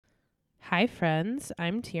Hi, friends.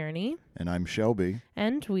 I'm Tierney. And I'm Shelby.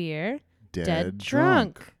 And we're Dead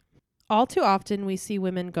drunk. All too often, we see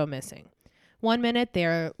women go missing. 1 minute,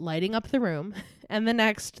 they're lighting up the room, and the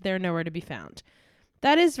next, they're nowhere to be found.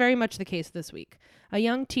 That is very much the case this week. A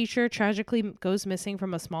young teacher tragically goes missing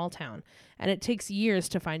from a small town, and it takes years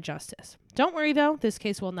to find justice. Don't worry, though. This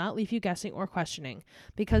case will not leave you guessing or questioning,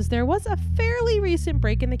 because there was a fairly recent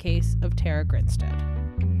break in the case of Tara Grinstead.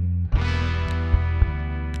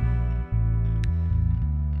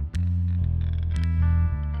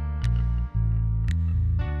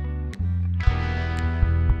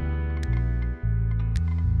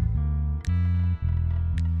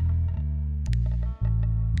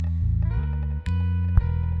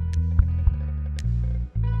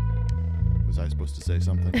 Was I supposed to say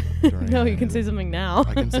something? No, you can say something now.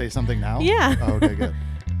 I can say something now? Yeah. Oh, okay, good.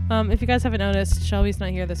 If you guys haven't noticed, Shelby's not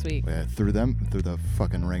here this week. Yeah, through the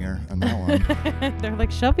fucking ringer on that one. They're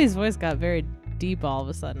like, Shelby's voice got very deep all of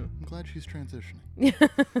a sudden. I'm glad she's transitioning.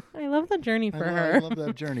 I love the journey for I her. love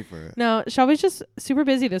that journey for her. No, Shelby's just super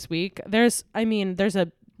busy this week. There's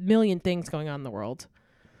a million things going on in the world,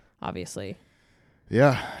 obviously.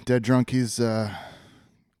 Yeah, dead drunkies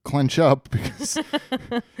clench up because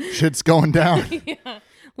shit's going down. Yeah.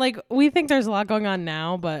 Like, we think there's a lot going on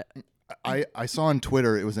now, but... I saw on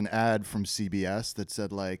Twitter, it was an ad from CBS that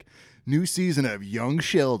said, like, new season of Young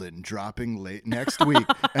Sheldon dropping late next week.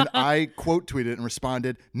 And I quote tweeted and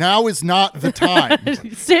responded, now is not the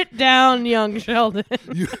time. Sit down, young Sheldon.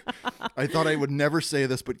 I thought I would never say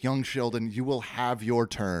this, but young Sheldon, you will have your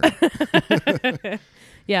turn.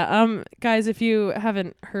 Yeah, guys, if you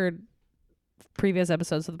haven't heard previous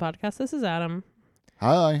episodes of the podcast, this is Adam.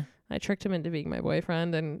 Hi. I tricked him into being my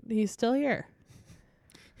boyfriend, and he's still here.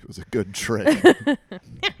 It was a good trick.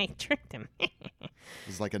 I tricked him. It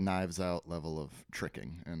was like a Knives Out level of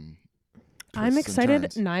tricking. And I'm twists and excited.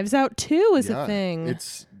 turns. Knives Out 2 is Yeah, a thing.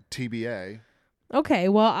 It's TBA. Okay,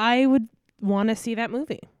 well, I would want to see that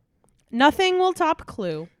movie. Nothing will top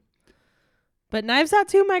Clue. But Knives Out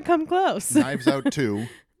 2 might come close. Knives Out 2,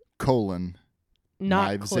 Not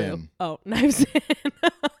Knives Clue. In. Oh, Knives In.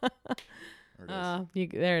 There it is.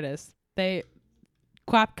 There it is. They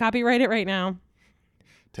copyright it right now.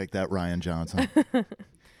 Take that, Ryan Johnson.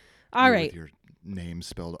 All You right. With your name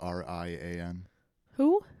spelled R-I-A-N.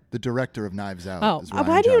 Who? The director of Knives Out. Oh, is Ryan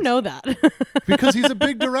why do you Johnson. know that? Because he's a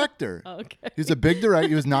big director. Okay. He's a big director.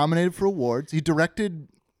 He was nominated for awards. He directed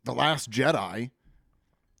The Last Jedi.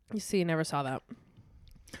 You see, never saw that.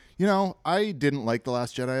 You know, I didn't like The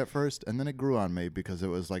Last Jedi at first, and then it grew on me because it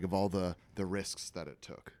was like of all the risks that it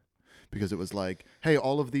took. Because it was like, hey,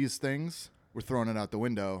 all of these things, we're throwing it out the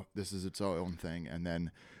window. This is its own thing. And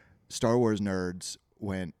then Star Wars nerds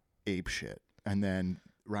went ape shit. And then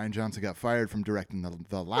Ryan Johnson got fired from directing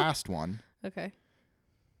the last one. Okay.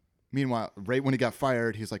 Meanwhile, right when he got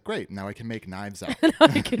fired, he's like, great, now I can make Knives Out. Now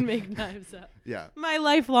I can make Knives Out. Yeah. My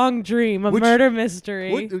lifelong dream, a Which- murder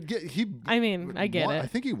mystery. I I get it. I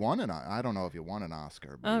think he won I don't know if he won an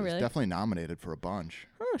Oscar, but Oh, he was really? definitely nominated for a bunch.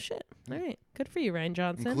 Oh, shit. All right. Good for you, Ryan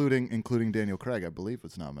Johnson. Including Daniel Craig, I believe,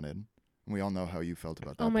 was nominated. And we all know how you felt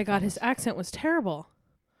about that. Oh, my God. His performance. accent was terrible.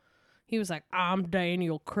 He was like, I'm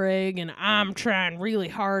Daniel Craig, and I'm trying really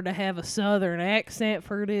hard to have a Southern accent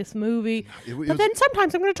for this movie. But then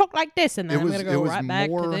sometimes I'm going to talk like this, and then I'm going to go right back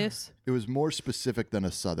to this. It was more specific than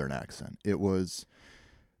a Southern accent. It was...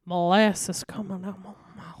 Molasses coming out my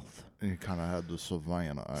mouth. You kind of had the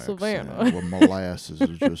Savannah accent. Savannah. Where molasses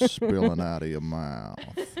is just spilling out of your mouth.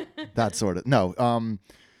 That sort of... No,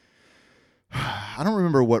 I don't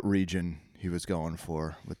remember what region he was going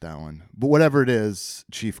for with that one. But whatever it is,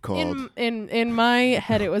 Chief called. In my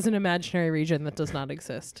head, it was an imaginary region that does not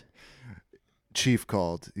exist. Chief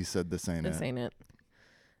called. He said, this ain't it. This ain't it.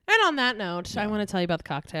 And on that note, I want to tell you about the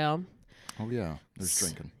cocktail. Oh, yeah. There's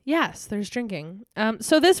drinking. Yes, there's drinking.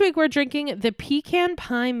 So this week we're drinking the Pecan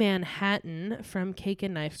Pie Manhattan from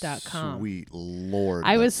cakeandknife.com. Sweet Lord.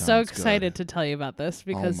 I that was so sounds excited good. to tell you about this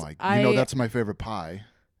because oh my, that's my favorite pie.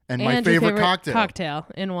 And my your favorite cocktail. Cocktail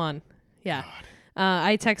in one. Yeah.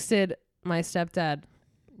 I texted my stepdad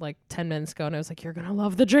like 10 minutes ago and I was like, you're going to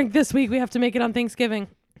love the drink this week. We have to make it on Thanksgiving.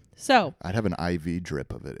 So. I'd have an IV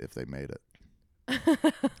drip of it if they made it.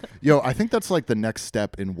 Yo, I think that's like the next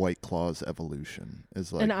step in White Claw's evolution.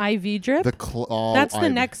 Is like an IV drip? That's the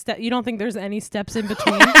next step. You don't think there's any steps in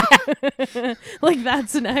between? Like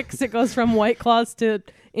that's next. It goes from White Claws to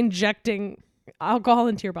injecting alcohol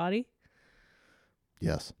into your body?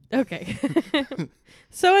 Yes. Okay.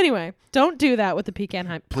 So anyway, don't do that with the Pecan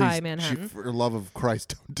Pie Please, Manhattan. for the love of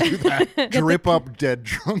Christ, don't do that. Drip up dead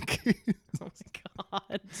drunkies. Oh my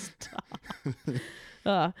God. Stop.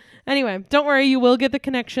 Anyway, don't worry. You will get the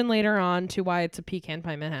connection later on to why it's a pecan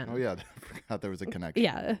pie Manhattan. Oh yeah, I forgot there was a connection.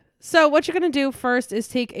 Yeah. So what you're going to do first is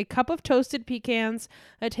take a cup of toasted pecans,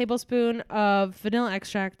 a tablespoon of vanilla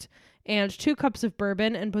extract, and 2 cups of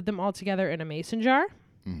bourbon and put them all together in a mason jar.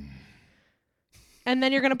 And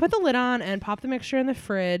then you're going to put the lid on and pop the mixture in the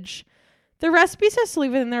fridge. The recipe says to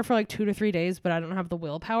leave it in there for like 2 to 3 days, but I don't have the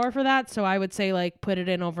willpower for that. So I would say like put it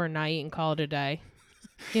in overnight and call it a day.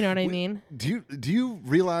 You know what I mean? Do you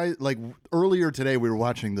realize, like, earlier today we were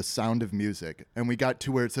watching The Sound of Music and we got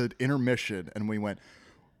to where it said intermission and we went,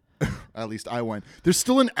 at least I went, there's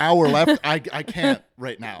still an hour left. I can't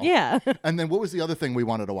right now. Yeah. And then what was the other thing we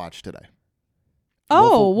wanted to watch today?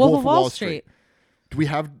 Wolf of Wall Street. Do we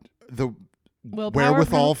have the Willpower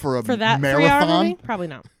wherewithal for that marathon? 3-hour movie? Probably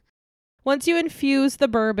not. Once you infuse the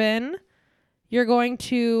bourbon, you're going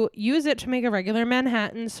to use it to make a regular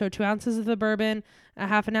Manhattan. So 2 ounces of the bourbon, a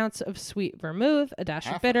half an ounce of sweet vermouth, a dash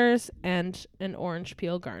of bitters, and an orange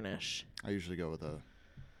peel garnish. I usually go with a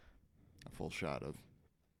full shot of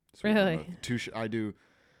sweet Really? vermouth. I do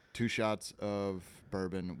 2 shots of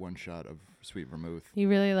bourbon, 1 shot of sweet vermouth. You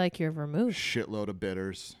really like your vermouth. Shitload of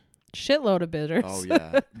bitters. Shitload of bitters. Oh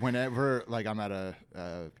yeah. Whenever like I'm at a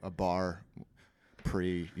bar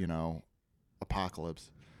apocalypse,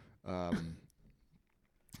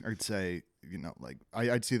 I'd say, like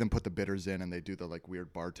I'd see them put the bitters in and they do the like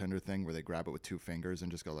weird bartender thing where they grab it with 2 fingers and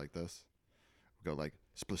just go like this. Go like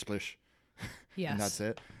splish splish. Yes. And that's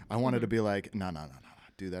it. I wanted to be like, no.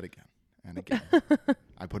 Do that again and again.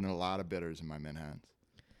 I put in a lot of bitters in my Manhattans.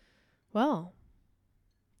 Well.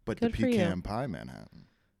 But good the for you. pecan pie Manhattan.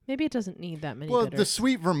 Maybe it doesn't need that many Well, bitters. the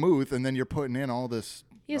sweet vermouth, and then you're putting in all this.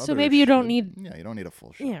 Yeah, so other maybe you don't shit. need. Yeah, you don't need a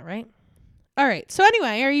full shot. Yeah, right. All right. So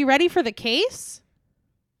anyway, are you ready for the case?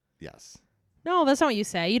 Yes. No, that's not what you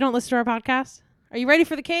say. You don't listen to our podcast. Are you ready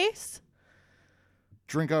for the case?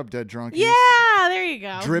 Drink up, dead drunkies. Yeah, there you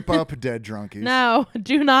go. Drip up, dead drunkies. No,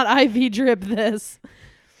 do not IV drip this.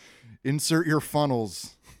 Insert your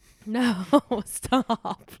funnels. No,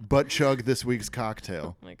 stop. Butt chug this week's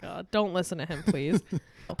cocktail. Oh my God. Don't listen to him, please.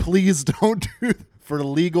 Please don't do for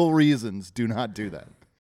legal reasons. Do not do that.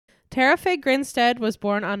 Tara Faye Grinstead was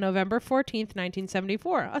born on November 14th,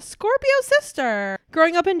 1974, a Scorpio sister.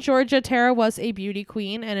 Growing up in Georgia, Tara was a beauty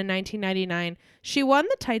queen, and in 1999, she won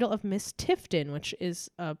the title of Miss Tifton, which is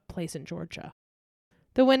a place in Georgia.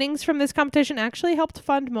 The winnings from this competition actually helped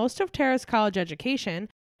fund most of Tara's college education,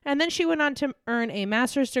 and then she went on to earn a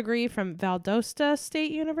master's degree from Valdosta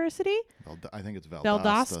State University. I think it's Valdosta.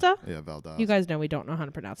 Valdosta? Yeah, Valdosta. You guys know we don't know how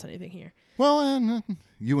to pronounce anything here. Well,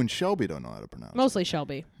 you and Shelby don't know how to pronounce Mostly it.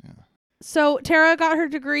 Shelby. Yeah. So Tara got her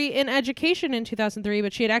degree in education in 2003,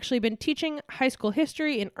 but she had actually been teaching high school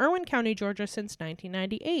history in Irwin County, Georgia since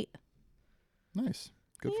 1998. Nice.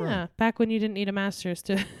 Good for Yeah, her. back when you didn't need a master's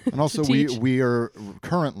to And also, to teach. we are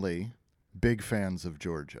currently big fans of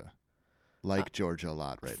Georgia. Like Georgia a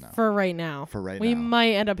lot right now. For right now. For right we now.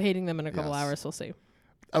 might end up hating them in a couple Yes. hours. We'll see.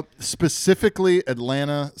 Specifically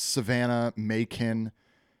Atlanta, Savannah, Macon,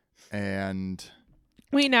 and...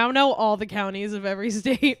 We now know all the counties of every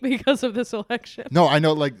state because of this election. No, I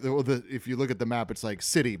know, like, if you look at the map, it's like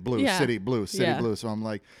city, blue, Yeah. city, blue, city, Yeah. blue. So I'm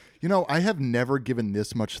like, I have never given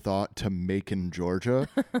this much thought to Macon, Georgia.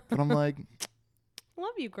 But I'm like...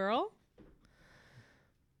 Love you, girl.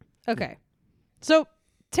 Okay. So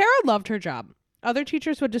Tara loved her job. Other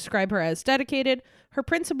teachers would describe her as dedicated. Her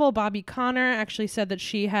principal, Bobby Connor, actually said that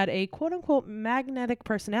she had a quote-unquote magnetic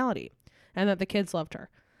personality and that the kids loved her.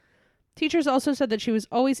 Teachers also said that she was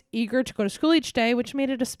always eager to go to school each day, which made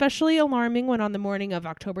it especially alarming when on the morning of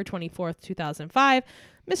October 24th, 2005,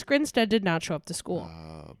 Miss Grinstead did not show up to school.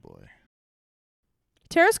 Oh, boy.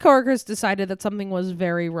 Tara's coworkers decided that something was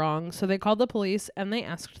very wrong, so they called the police and they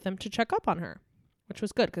asked them to check up on her, which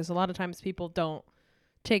was good because a lot of times people don't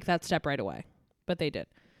take that step right away, but they did.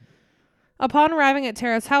 Upon arriving at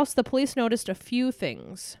Tara's house, the police noticed a few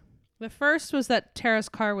things. The first was that Tara's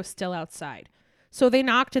car was still outside. So they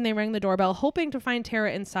knocked and they rang the doorbell, hoping to find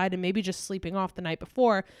Tara inside and maybe just sleeping off the night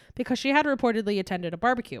before because she had reportedly attended a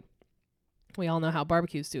barbecue. We all know how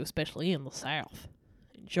barbecues do, especially in the South,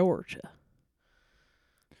 in Georgia.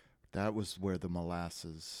 That was where the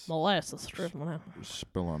molasses Molasses dripping out. was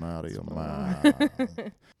spilling out of your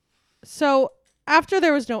mouth. So after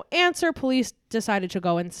there was no answer, police decided to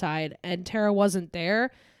go inside, and Tara wasn't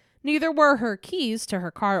there. Neither were her keys to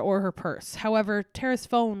her car or her purse. However, Tara's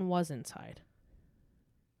phone was inside.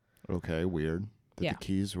 Okay, weird. That Yeah. the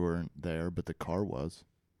keys weren't there, but the car was.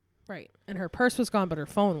 Right. And her purse was gone, but her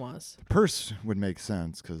phone was. Purse would make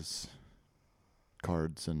sense because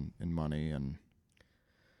cards and money and...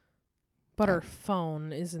 But her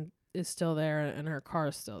phone isn't is still there and her car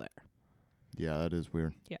is still there. Yeah, that is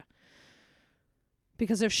weird.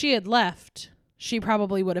 Because if she had left, she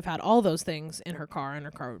probably would have had all those things in her car and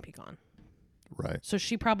her car would be gone. Right. So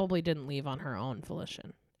she probably didn't leave on her own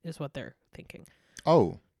volition, is what they're thinking.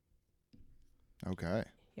 Oh. Okay.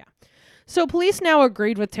 So police now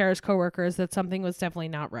agreed with Tara's coworkers that something was definitely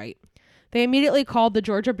not right. They immediately called the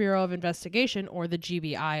Georgia Bureau of Investigation, or the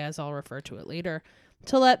GBI as I'll refer to it later,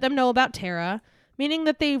 to let them know about Tara, meaning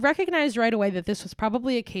that they recognized right away that this was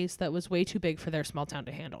probably a case that was way too big for their small town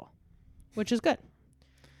to handle, which is good.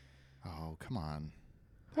 Oh, come on.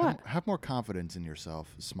 What? Have more confidence in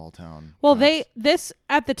yourself, small town. Well, cops. this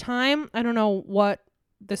at the time, I don't know what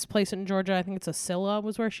this place in Georgia, I think it's Asilla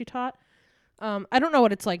was where she taught. I don't know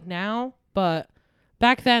what it's like now, but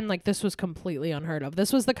back then, like, this was completely unheard of.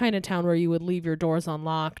 This was the kind of town where you would leave your doors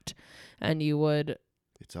unlocked and you would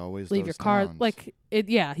It's always leave those your car. towns. Like,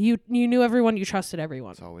 you knew everyone, you trusted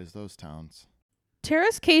everyone. It's always those towns.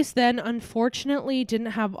 Tara's case then, unfortunately,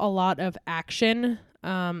 didn't have a lot of action.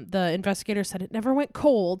 The investigators said it never went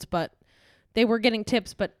cold, but they were getting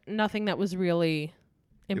tips, but nothing that was really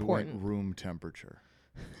important. It went room temperature.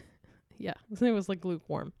 Yeah, it was like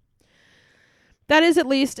lukewarm. That is at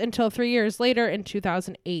least until 3 years later in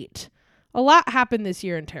 2008. A lot happened this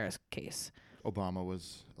year in Tara's case. Obama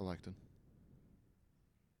was elected.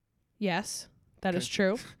 Yes, that is Okay.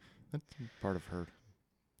 true. That's part of her.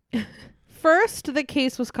 First, the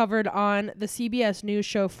case was covered on the CBS News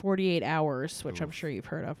show 48 Hours, which I'm Oof. sure you've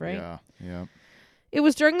heard of, right? Yeah. It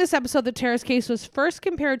was during this episode that Tara's case was first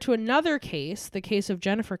compared to another case, the case of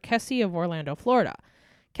Jennifer Kessie of Orlando, Florida.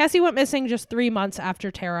 Kessie went missing just 3 months after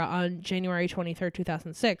Tara on January 23rd,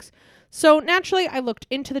 2006. So naturally, I looked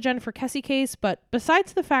into the Jennifer Kessie case, but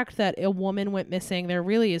besides the fact that a woman went missing, there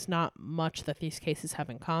really is not much that these cases have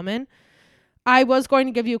in common. I was going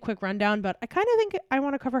to give you a quick rundown, but I kind of think I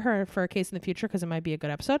want to cover her for a case in the future because it might be a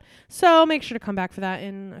good episode. So make sure to come back for that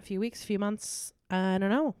in a few weeks, a few months. I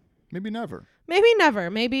don't know. Maybe never. Maybe never.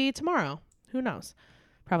 Maybe tomorrow. Who knows?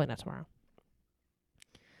 Probably not tomorrow.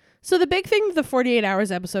 So the big thing the 48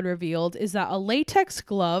 Hours episode revealed is that a latex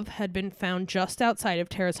glove had been found just outside of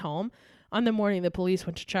Tara's home on the morning the police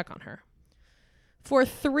went to check on her. For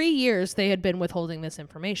 3 years, they had been withholding this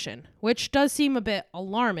information, which does seem a bit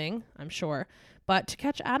alarming, I'm sure. But to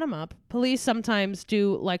catch Adam up, police sometimes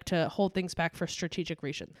do like to hold things back for strategic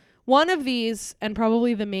reasons. One of these, and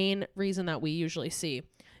probably the main reason that we usually see,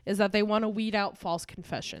 is that they want to weed out false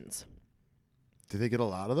confessions. Did they get a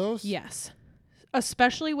lot of those? Yes.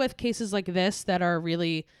 Especially with cases like this that are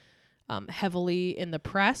really heavily in the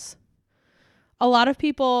press. A lot of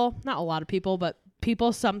people, not a lot of people, but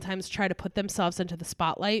people sometimes try to put themselves into the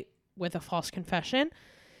spotlight with a false confession.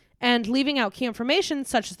 And leaving out key information,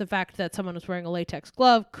 such as the fact that someone was wearing a latex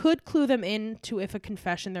glove, could clue them into if a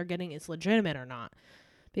confession they're getting is legitimate or not.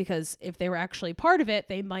 Because if they were actually part of it,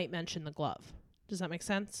 they might mention the glove. Does that make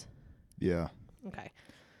sense? Yeah. Okay.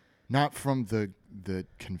 Not from the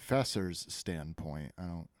confessor's standpoint.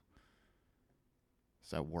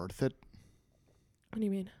 Is that worth it? What do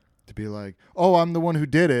you mean? To be like, oh, I'm the one who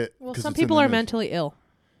did it. Well, 'cause some it's in people the are news. mentally ill.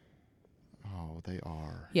 Oh, they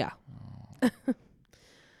are. Yeah.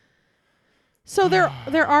 So there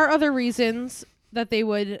are other reasons that they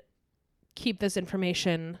would keep this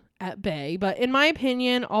information at bay, but in my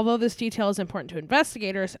opinion, although this detail is important to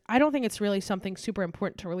investigators, I don't think it's really something super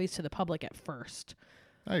important to release to the public at first.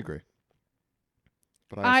 I agree.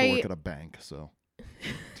 But I also work at a bank, so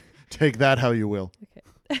take that how you will.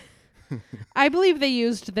 I believe they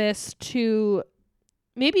used this to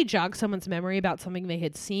maybe jog someone's memory about something they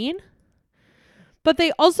had seen. But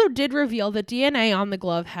they also did reveal that DNA on the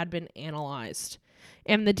glove had been analyzed.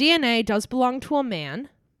 And the DNA does belong to a man.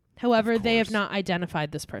 However, they have course. not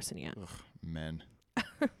identified this person yet. Ugh, men.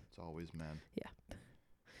 It's always men. Yeah.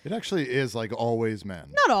 It actually is like always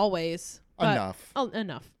men. Not always. But Enough.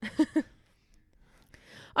 Enough.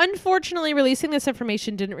 Unfortunately, releasing this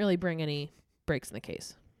information didn't really bring any breaks in the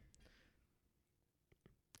case.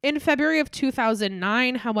 In February of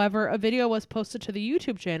 2009, however, a video was posted to the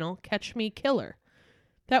YouTube channel Catch Me Killer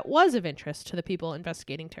that was of interest to the people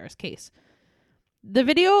investigating Tara's case. The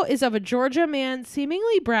video is of a Georgia man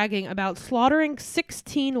seemingly bragging about slaughtering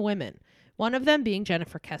 16 women, one of them being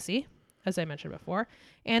Jennifer Kessie, as I mentioned before,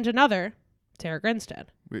 and another, Tara Grinstead.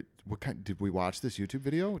 Wait, what kind? Did we watch this YouTube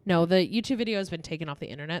video? No, the YouTube video has been taken off the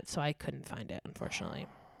internet, so I couldn't find it, unfortunately.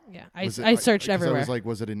 Yeah, I Was it- searched 'cause everywhere.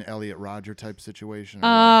 was it an Elliot Rodger type situation or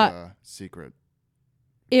like a secret?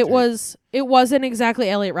 It tape? it wasn't exactly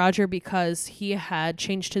Elliot Rodger because he had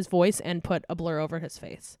changed his voice and put a blur over his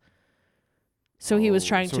face. So he was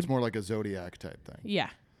trying So to it's more like a Zodiac type thing. yeah.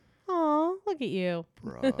 Aw, Look at you.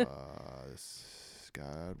 Bruh, this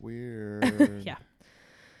got weird. Yeah.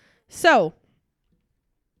 So,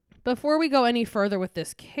 before we go any further with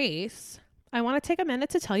this case, I want to take a minute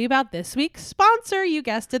to tell you about this week's sponsor. You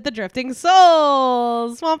guessed it, the Drifting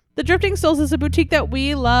Souls. Well, the Drifting Souls is a boutique that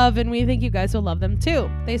we love, and we think you guys will love them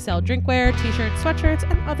too. They sell drinkware, t-shirts, sweatshirts,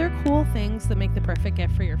 and other cool things that make the perfect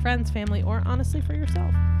gift for your friends, family, or honestly for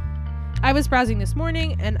yourself. I was browsing this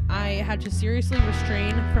morning, and I had to seriously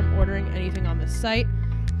refrain from ordering anything on this site.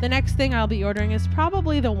 The next thing I'll be ordering is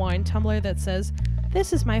probably the wine tumbler that says,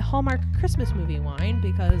 "This is my Hallmark Christmas movie wine,"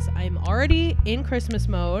 because I'm already in Christmas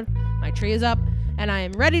mode. My tree is up, and I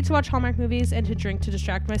am ready to watch Hallmark movies and to drink to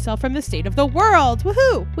distract myself from the state of the world.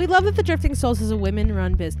 Woohoo! We love that the Drifting Souls is a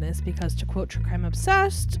women-run business because, to quote True Crime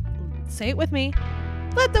Obsessed, say it with me,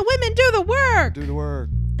 let the women do the work! Do the work.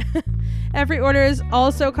 Every order is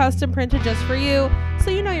also custom printed just for you, so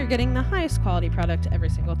you know you're getting the highest quality product every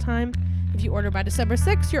single time. If you order by December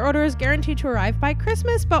 6th, your order is guaranteed to arrive by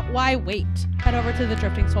Christmas, but why wait? Head over to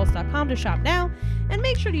thedriftingsouls.com to shop now, and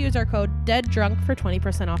make sure to use our code DEADDRUNK for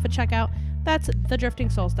 20% off at checkout. That's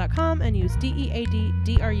thedriftingsouls.com, and use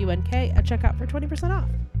DEADDRUNK at checkout for 20% off.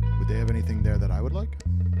 Would they have anything there that I would like?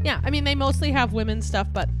 Yeah, I mean, they mostly have women's stuff,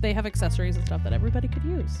 but they have accessories and stuff that everybody could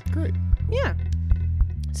use. Great. Yeah.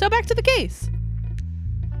 So back to the case.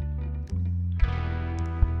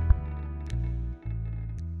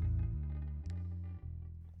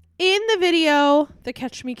 In the video, the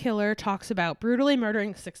Catch Me Killer talks about brutally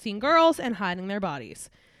murdering 16 girls and hiding their bodies.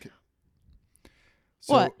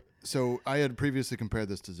 What? So I had previously compared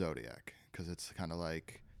this to Zodiac because it's kind of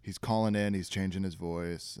like he's calling in, he's changing his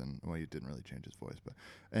voice, and well, he didn't really change his voice,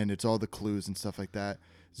 and it's all the clues and stuff like that.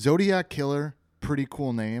 Zodiac Killer, pretty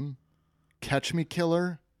cool name. Catch Me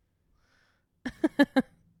Killer.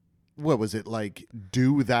 What was it like?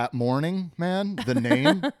 Do that morning, man? The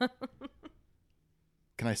name.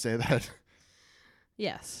 Can I say that?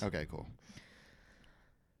 Yes. Okay, cool.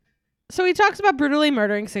 So he talks about brutally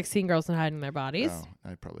murdering 16 girls and hiding their bodies. Oh,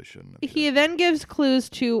 I probably shouldn't have. He then gives clues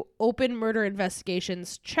to open murder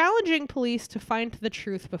investigations, challenging police to find the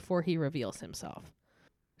truth before he reveals himself.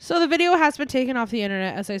 So the video has been taken off the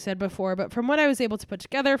internet, as I said before, but from what I was able to put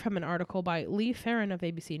together from an article by Lee Farron of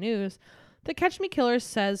ABC News, the Catch Me Killer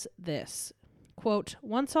says this, quote,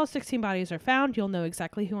 "Once all 16 bodies are found, you'll know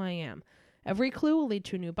exactly who I am. Every clue will lead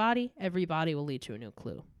to a new body. Every body will lead to a new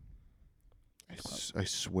clue." I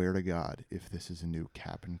swear to God, if this is a new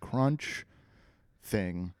Cap'n Crunch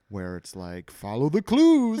thing where it's like, follow the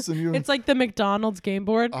clues. And you It's like the McDonald's game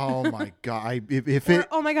board. Oh, my God.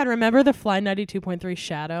 Oh, my God. Remember the Fly 92.3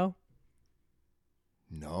 Shadow?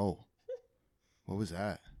 No. What was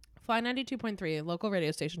that? Fly 92.3, a local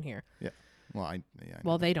radio station here. Yeah. Well,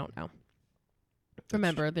 Well, they don't know.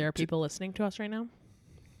 Remember, there are people listening to us right now.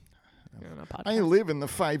 You're on a podcast. I live in the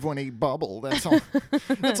 518 bubble. That's all.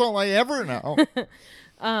 That's all I ever know.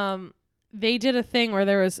 They did a thing where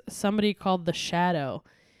there was somebody called the Shadow,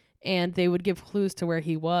 and they would give clues to where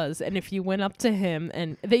he was. And if you went up to him,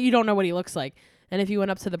 and that you don't know what he looks like, and if you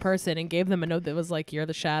went up to the person and gave them a note that was like, "You're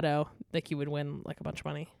the Shadow," like you would win like a bunch of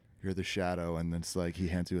money. You're the Shadow, and then it's like he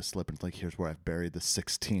hands you a slip, and it's like, here's where I've buried the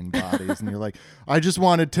 16 bodies, and you're like, I just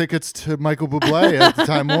wanted tickets to Michael Bublé at the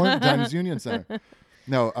Times Union Center.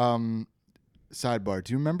 No, sidebar.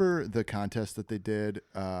 Do you remember the contest that they did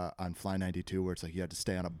on Fly 92 where it's like you had to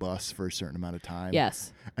stay on a bus for a certain amount of time?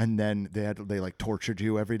 Yes. And then they like tortured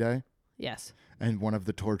you every day? Yes. And one of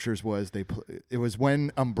the tortures was it was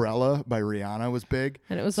when Umbrella by Rihanna was big.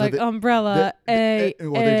 And it was so like Umbrella, they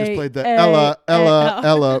just played the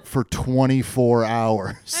Ella for 24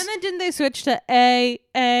 hours. And then didn't they switch to A.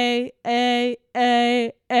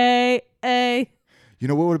 You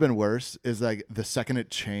know what would have been worse is like the second it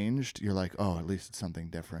changed, you're like, oh, at least it's something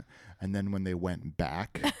different. And then when they went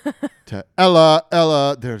back to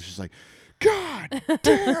Ella, they're just like, God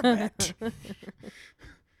damn it.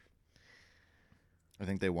 I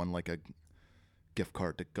think they won like a gift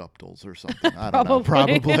card to Guptles or something. I don't know.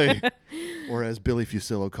 Probably. Or as Billy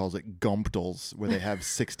Fusillo calls it, Gumptles, where they have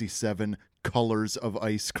 67 colors of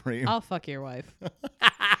ice cream. I'll fuck your wife.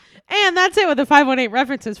 And that's it with the 518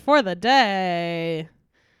 references for the day.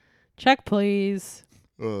 Check, please.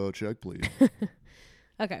 Check, please.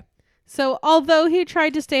 Okay. So, although he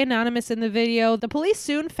tried to stay anonymous in the video, the police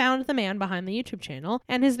soon found the man behind the YouTube channel,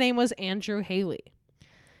 and his name was Andrew Haley.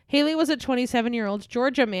 Haley was a 27-year-old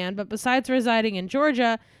Georgia man, but besides residing in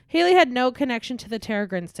Georgia, Haley had no connection to the Tara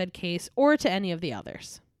Grinstead case or to any of the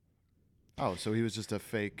others. Oh, so he was just a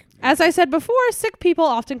fake. As I said before, sick people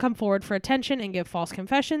often come forward for attention and give false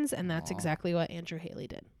confessions, and that's exactly what Andrew Haley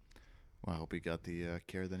did. Well, I hope he got the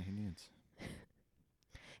care that he needs.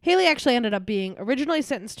 Haley actually ended up being originally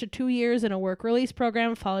sentenced to 2 years in a work release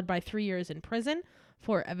program, followed by 3 years in prison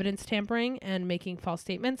for evidence tampering and making false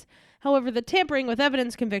statements. However, the tampering with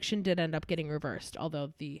evidence conviction did end up getting reversed,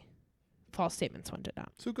 although the false statements one did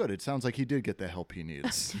not. So good. It sounds like he did get the help he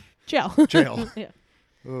needs. Jail. Jail. Yeah.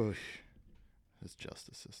 Oh, his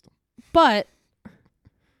justice system. But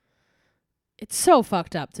it's so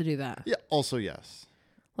fucked up to do that. Yeah. Also, yes.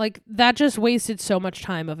 Like, that just wasted so much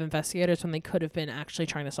time of investigators when they could have been actually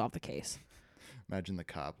trying to solve the case. Imagine the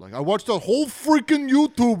cop. Like, I watched the whole freaking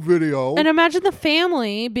YouTube video. And imagine the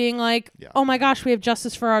family being like, Yeah. oh my gosh, we have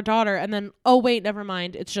justice for our daughter. And then, oh, wait, never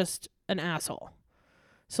mind. It's just an asshole.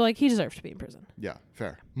 So, like, he deserves to be in prison. Yeah.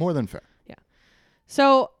 Fair. More than fair.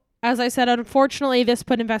 So, as I said, unfortunately, this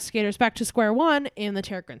put investigators back to square one in the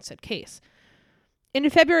Tara Grinstead case. In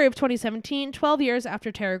February of 2017, 12 years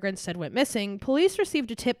after Tara Grinstead went missing, police received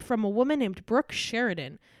a tip from a woman named Brooke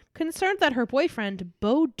Sheridan, concerned that her boyfriend,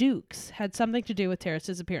 Bo Dukes, had something to do with Tara's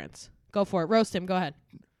disappearance. Go for it. Roast him. Go ahead.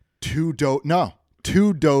 Two dope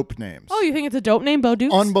names. Oh, you think it's a dope name, Bo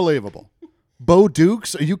Dukes? Unbelievable. Bo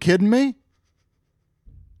Dukes? Are you kidding me?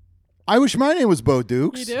 I wish my name was Bo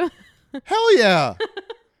Dukes. You do? Hell yeah.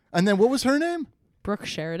 And then what was her name? Brooke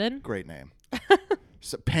Sheridan. Great name.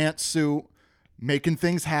 Pantsuit, making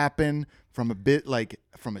things happen from a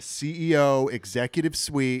CEO, executive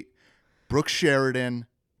suite. Brooke Sheridan.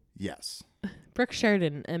 Yes. Brooke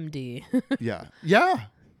Sheridan, MD. Yeah. Yeah.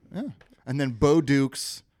 And then Bo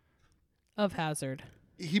Dukes. Of Hazard.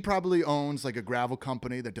 He probably owns like a gravel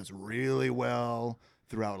company that does really well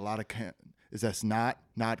throughout a lot of is that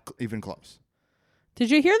not even close?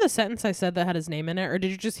 Did you hear the sentence I said that had his name in it, or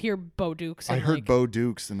did you just hear Bo Dukes? I And heard like, Bo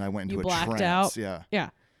Dukes and I went into you a blacked trance. out? Yeah. Yeah.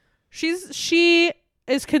 She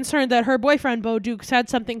is concerned that her boyfriend, Bo Dukes, had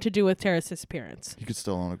something to do with Tara's disappearance. You could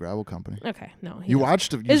still own a gravel company. Okay, no. You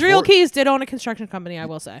watched Israel Keys did own a construction company, I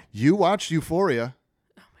will say. You watched Euphoria.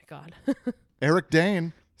 Oh my God. Eric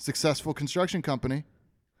Dane, successful construction company.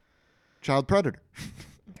 Child predator.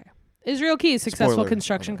 Israel Keys, successful Spoiler.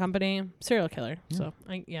 construction company, serial killer. So,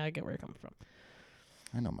 I get where you're coming from.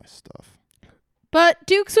 I know my stuff. But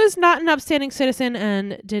Dukes was not an upstanding citizen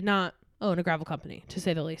and did not own a gravel company, to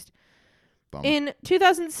say the least. Bummer. In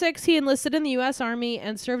 2006, he enlisted in the U.S. Army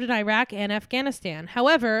and served in Iraq and Afghanistan.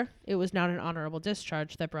 However, it was not an honorable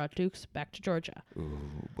discharge that brought Dukes back to Georgia. Oh,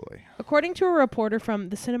 boy. According to a reporter from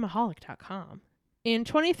thecinemaholic.com, in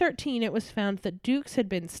 2013, it was found that Dukes had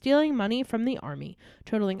been stealing money from the Army,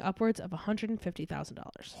 totaling upwards of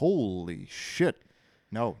 $150,000. Holy shit.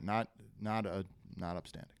 No, not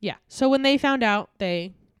upstanding. Yeah. So when they found out,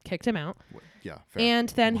 they kicked him out. Yeah, fair. And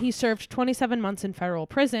then he served 27 months in federal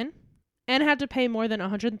prison and had to pay more than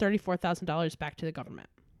 $134,000 back to the government.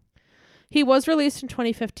 He was released in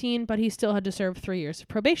 2015, but he still had to serve 3 years of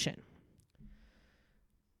probation.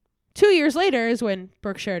 2 years later is when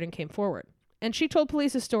Brooke Sheridan came forward, and she told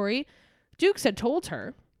police a story Dukes had told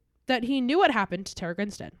her that he knew what happened to Tara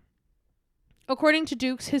Grinstead. According to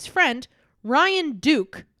Dukes, his friend, Ryan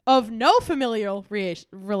Duke, of no familial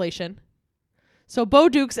relation. So Bo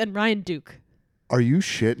Dukes and Ryan Duke. Are you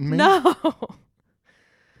shitting me? No.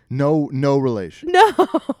 No relation. No.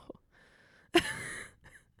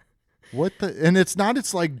 What the? And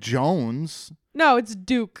it's like Jones. No, it's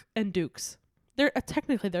Duke and Dukes. They're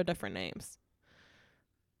technically they're different names.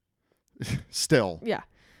 Still. Yeah.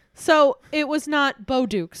 So it was not Bo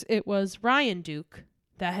Dukes. It was Ryan Duke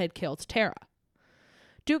that had killed Tara.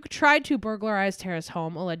 Duke tried to burglarize Tara's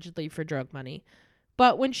home, allegedly for drug money.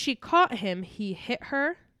 But when she caught him, he hit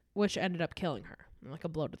her, which ended up killing her, like a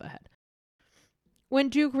blow to the head. When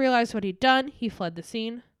Duke realized what he'd done, he fled the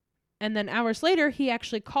scene. And then hours later, he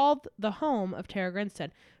actually called the home of Tara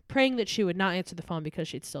Grinstead, praying that she would not answer the phone because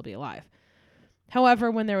she'd still be alive.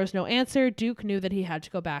 However, when there was no answer, Duke knew that he had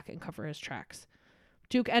to go back and cover his tracks.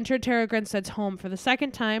 Duke entered Tara Grinstead's home for the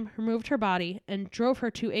second time, removed her body, and drove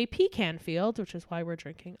her to a pecan field, which is why we're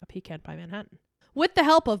drinking a pecan pie Manhattan. With the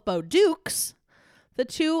help of Bo Dukes, the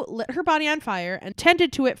two lit her body on fire and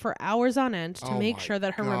tended to it for hours on end to make sure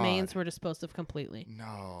that her remains were disposed of completely.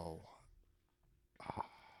 No.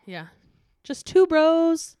 Yeah. Just two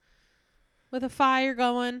bros with a fire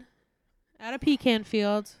going at a pecan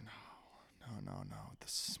field. No. The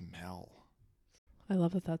smell. I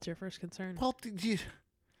love that that's your first concern. Well,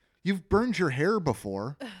 you've burned your hair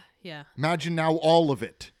before. Yeah. Imagine now all of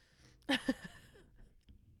it. It's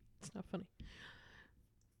not funny.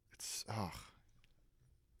 It's,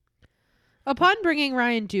 Upon bringing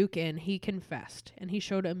Ryan Duke in, he confessed, and he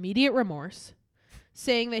showed immediate remorse,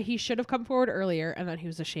 saying that he should have come forward earlier and that he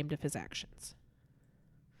was ashamed of his actions.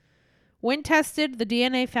 When tested, the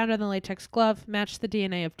DNA found on the latex glove matched the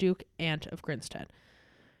DNA of Duke and of Grinstead.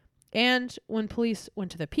 And when police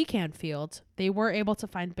went to the pecan field, they were able to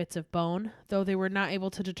find bits of bone, though they were not able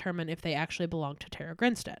to determine if they actually belonged to Tara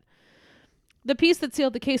Grinstead. The piece that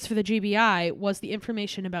sealed the case for the GBI was the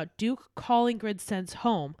information about Duke calling Grinstead's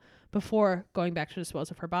home before going back to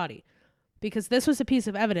dispose of her body, because this was a piece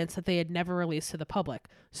of evidence that they had never released to the public.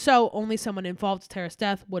 So only someone involved with Tara's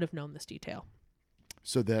death would have known this detail.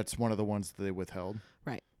 So that's one of the ones that they withheld?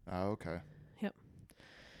 Right. Oh, okay. Yep.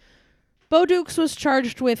 Bo Dukes was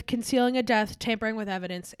charged with concealing a death, tampering with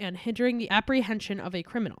evidence, and hindering the apprehension of a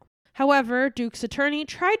criminal. However, Duke's attorney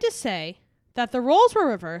tried to say that the roles were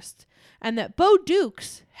reversed and that Bo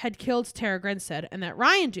Dukes had killed Tara Grinstead and that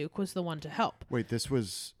Ryan Duke was the one to help. Wait, this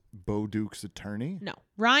was Bo Duke's attorney? No,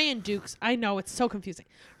 Ryan Dukes. I know, it's so confusing.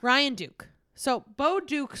 Ryan Duke. So Bo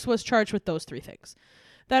Dukes was charged with those 3 things.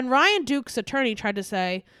 Then Ryan Duke's attorney tried to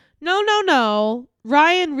say, no,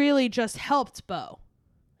 Ryan really just helped Bo.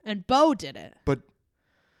 And Bo did it. But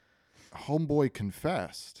homeboy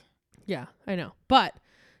confessed. Yeah, I know. But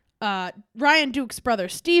Ryan Duke's brother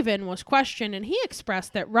Stephen was questioned, and he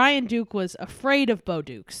expressed that Ryan Duke was afraid of Bo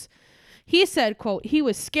Dukes. He said, quote, he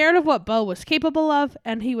was scared of what Bo was capable of,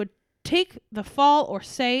 and he would take the fall or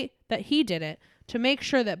say that he did it to make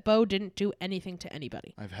sure that Bo didn't do anything to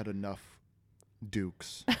anybody. I've had enough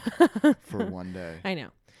Dukes for one day. I know.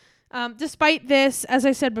 Despite this, as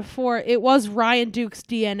I said before, it was Ryan Duke's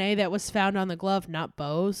DNA that was found on the glove, not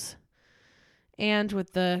Bo's. And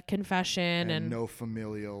with the confession and no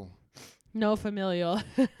familial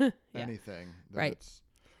yeah. anything. Right.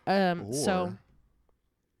 Or So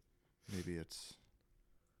maybe it's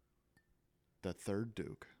the third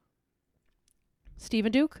Duke.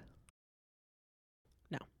 Stephen Duke?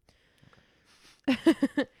 No. I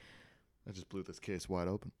just blew this case wide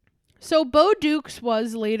open. So Bo Dukes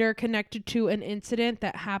was later connected to an incident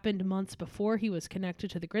that happened months before he was connected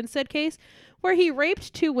to the Grinstead case, where he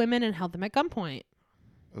raped 2 women and held them at gunpoint.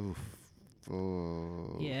 Oof.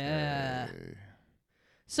 Okay. Yeah.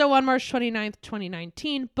 So on March 29th,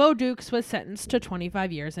 2019, Bo Dukes was sentenced to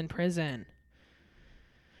 25 years in prison.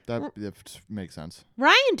 That makes sense.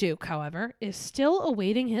 Ryan Duke, however, is still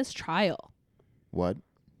awaiting his trial. What?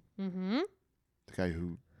 Mm-hmm. The guy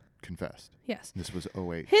who confessed. Yes. This was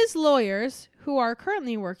 08. His lawyers, who are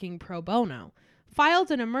currently working pro bono,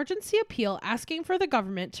 filed an emergency appeal asking for the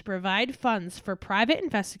government to provide funds for private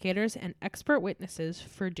investigators and expert witnesses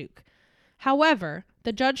for Duke. However,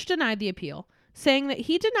 the judge denied the appeal, saying that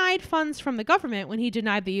he denied funds from the government when he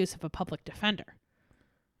denied the use of a public defender.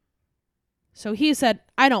 So he said,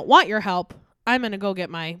 I don't want your help. I'm going to go get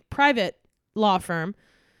my private law firm.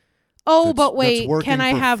 Oh, but wait, can I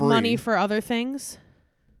have money for other things?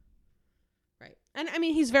 Right. And I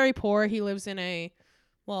mean, he's very poor. He lives in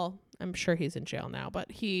well, I'm sure he's in jail now,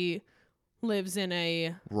 but he lives in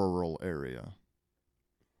a rural area.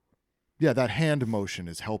 Yeah, that hand motion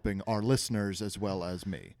is helping our listeners as well as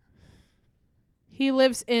me. He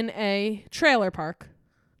lives in a trailer park.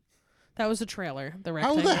 That was a trailer, the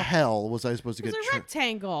rectangle. How the hell was I supposed to get... It was a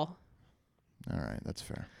rectangle. All right, that's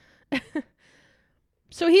fair.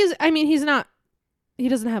 So he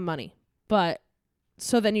doesn't have money, but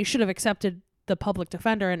so then you should have accepted the public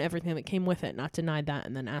defender and everything that came with it, not denied that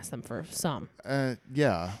and then asked them for some.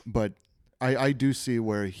 Yeah, but I do see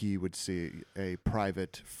where he would see a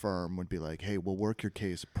private firm would be like, hey, we'll work your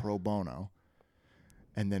case pro bono,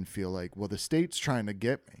 and then feel like, well, the state's trying to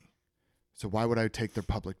get me. So why would I take their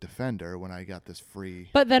public defender when I got this free?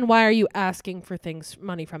 But then why are you asking for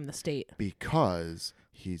money from the state? Because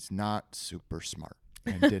he's not super smart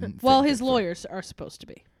and didn't. Well, his lawyers are supposed to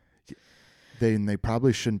be. They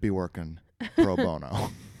probably shouldn't be working pro bono.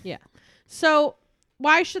 Yeah. So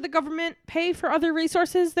why should the government pay for other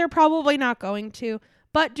resources? They're probably not going to.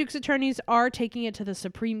 But Duke's attorneys are taking it to the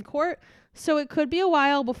Supreme Court, so it could be a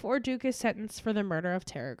while before Duke is sentenced for the murder of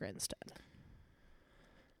Tara Grinstead.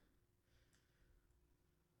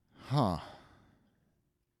 Huh.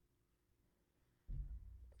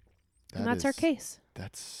 And that's our case.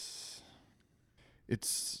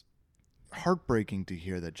 It's heartbreaking to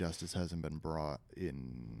hear that justice hasn't been brought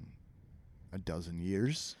in a dozen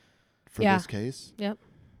years for this case. Yep.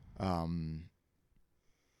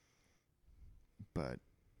 But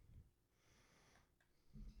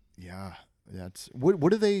yeah, that's what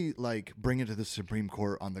do they like bring it to the Supreme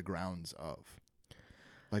Court on the grounds of?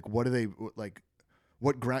 Like, what do they like?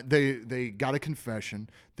 What ground they got a confession?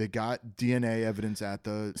 They got DNA evidence at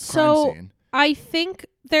the crime scene. I think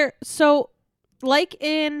this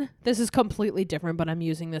is completely different, but I'm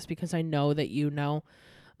using this because I know that you know.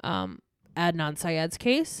 Adnan Syed's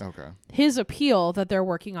case. Okay. His appeal that they're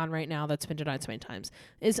working on right now, that's been denied so many times,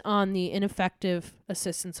 is on the ineffective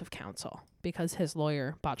assistance of counsel because his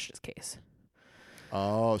lawyer botched his case.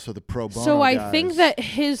 Oh, so the pro bono So I guys. think that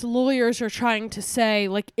his lawyers are trying to say,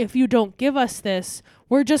 like, if you don't give us this,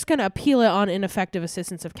 we're just going to appeal it on ineffective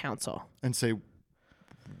assistance of counsel. And say,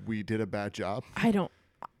 we did a bad job. I don't,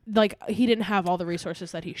 like, he didn't have all the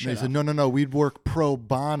resources that he And should they have. said, no, we'd work pro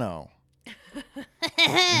bono.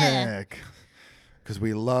 Heck. Because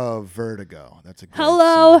we love Vertigo. That's a great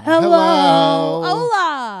Hello. song.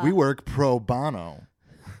 Hola. We work pro bono.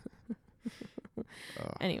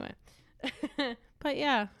 Anyway. But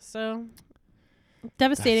yeah, so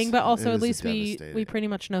devastating, but It also at is least we devastating. pretty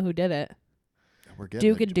much know who did it. We're getting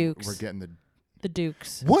Duke and Dukes. We're getting The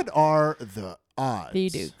Dukes. What are the odds? The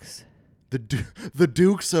Dukes. The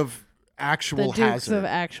Dukes of actual The Dukes hazard. of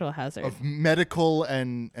actual hazard. Of medical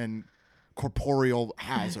and corporeal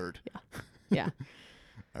hazard. Yeah.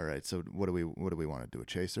 All right. So what do we want to do? A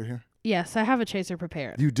chaser here? Yes, I have a chaser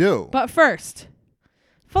prepared. You do. But first,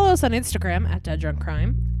 follow us on Instagram at Dead Drunk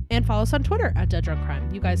Crime and follow us on Twitter at Dead Drunk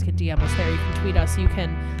Crime. You guys can DM us there. You can tweet us. You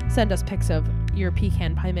can send us pics of your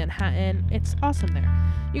pecan pie Manhattan. It's awesome there.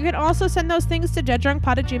 You can also send those things to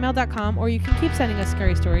deaddrunkpod@gmail.com, or you can keep sending us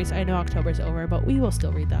scary stories. I know October's over, but we will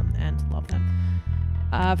still read them and love them.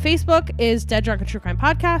 Facebook is Dead Drunk, a True Crime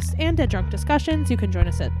Podcast, and Dead Drunk Discussions. You can join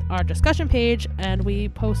us at our discussion page, and we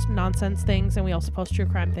post nonsense things, and we also post true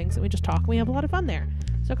crime things, and we just talk, and we have a lot of fun there.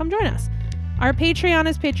 So come join us. Our Patreon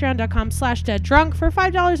is patreon.com/deaddrunk. For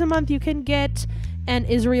 $5 a month, you can get an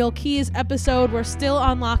Israel Keys episode. We're still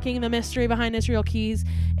unlocking the mystery behind Israel Keys.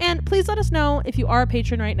 And please let us know, if you are a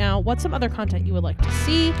patron right now, what some other content you would like to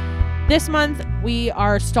see. This month, we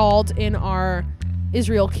are stalled in our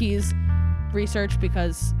Israel Keys research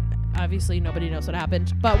because obviously nobody knows what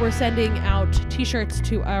happened. But we're sending out t-shirts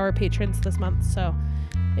to our patrons this month. So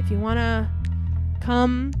if you want to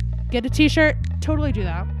come get a t-shirt, totally do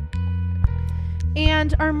that.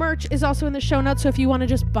 And our merch is also in the show notes, so if you want to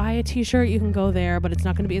just buy a t-shirt, you can go there, but it's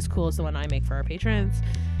not going to be as cool as the one I make for our patrons.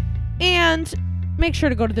 And make sure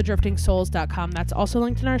to go to thedriftingsouls.com. That's also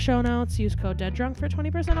linked in our show notes. Use code DEADDRUNK for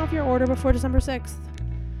 20% off your order before December 6th.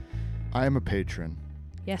 I am a patron,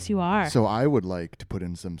 Yes, you are. so I would like to put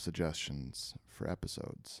in some suggestions for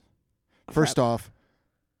episodes. First off,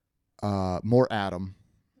 more Adam.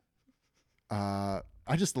 I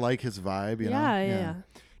just like his vibe, you know? Yeah.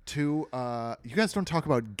 Two, you guys don't talk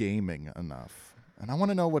about gaming enough. And I want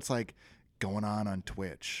to know what's like going on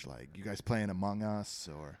Twitch. Like, you guys playing Among Us,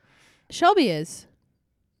 or Shelby is.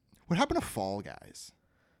 what happened to Fall Guys?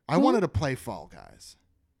 I Who? wanted to play Fall Guys.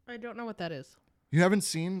 I don't know what that is. You haven't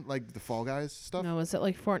seen like the Fall Guys stuff? No, is it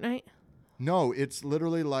like Fortnite? No, it's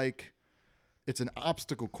literally like it's an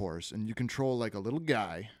obstacle course, and you control like a little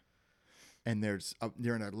guy, and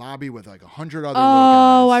you're in a lobby with like 100 other little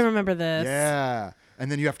Oh, guys. I remember this. Yeah, and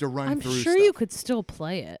then you have to run I'm through sure stuff. you could still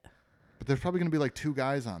play it. But there's probably gonna be like 2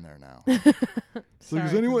 guys on there now. Sorry.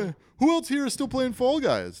 Like, anyway, who else here is still playing Fall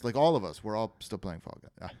Guys? Like all of us, we're all still playing Fall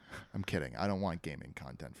Guys. I'm kidding. I don't want gaming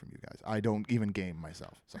content from you guys. I don't even game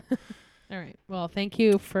myself. So All right. Well, thank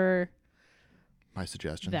you for my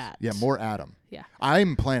suggestions. That. Yeah, more Adam. Yeah.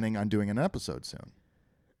 I'm planning on doing an episode soon.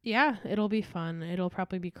 Yeah, it'll be fun. It'll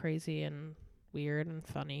probably be crazy and weird and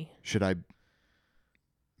funny Should I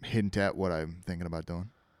hint at what I'm thinking about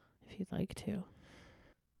doing? if you'd like to.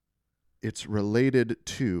 It's related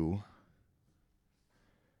to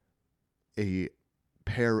a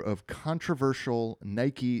pair of controversial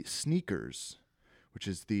Nike sneakers, which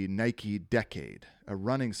is the Nike Decade, a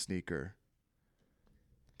running sneaker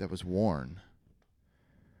that was worn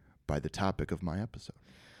by the topic of my episode.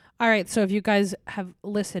 All right, so if you guys have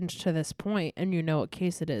listened to this point and you know what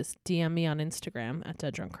case it is, DM me on Instagram at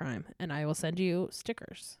Dead Drunk Crime, and I will send you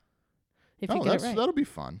stickers if you get it right. That'll be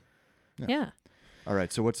fun. Yeah. All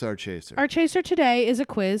right, so what's our chaser? Our chaser today is a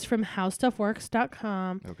quiz from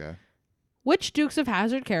HowStuffWorks.com. Okay. Which Dukes of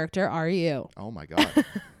Hazzard character are you? Oh my God.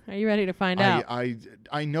 Are you ready to find out?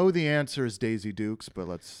 I know the answer is Daisy Dukes, but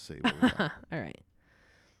let's see what we got. All right.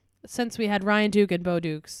 Since we had Ryan Duke and Bo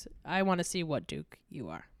Dukes, I want to see what Duke you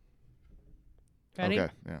are. Ready?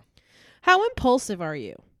 Okay, yeah. How impulsive are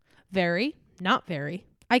you? Very, not very.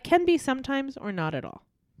 I can be sometimes or not at all.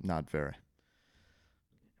 Not very.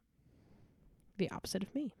 The opposite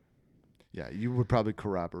of me. Yeah, you would probably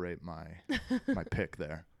corroborate my pick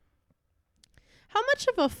there. How much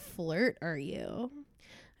of a flirt are you?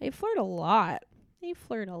 I flirt a lot. I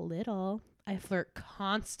flirt a little. I flirt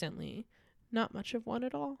constantly. Not much of one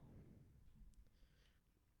at all.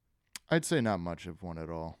 I'd say not much of one at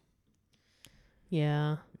all.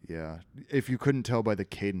 Yeah. Yeah. If you couldn't tell by the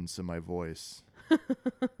cadence of my voice.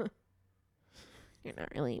 You're not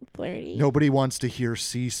really flirty. Nobody wants to hear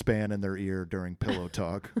C-SPAN in their ear during pillow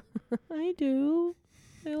talk. I do.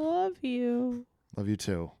 I love you. Love you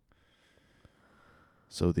too.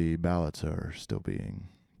 So the ballots are still being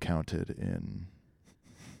counted in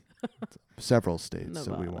several states,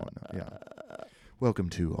 so we won't know. Yeah. Welcome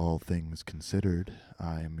to All Things Considered.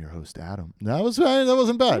 I am your host, Adam. That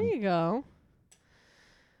wasn't bad. There you go.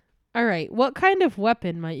 All right. What kind of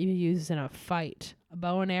weapon might you use in a fight? A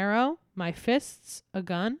bow and arrow? My fists? A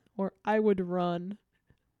gun? Or I would run?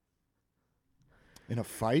 In a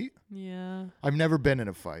fight? Yeah. I've never been in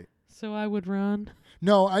a fight. So I would run.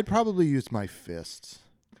 No, I'd probably use my fists.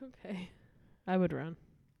 Okay. I would run.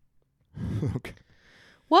 Okay.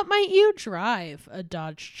 What might you drive? A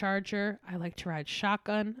Dodge Charger? I like to ride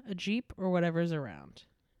shotgun, a Jeep, or whatever's around.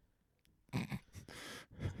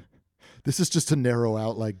 This is just to narrow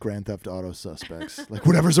out like Grand Theft Auto suspects. Like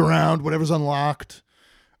whatever's around, whatever's unlocked.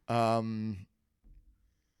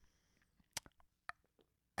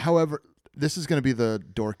 However, this is going to be the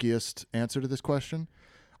dorkiest answer to this question.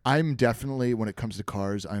 I'm definitely, when it comes to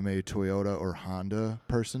cars, I'm a Toyota or Honda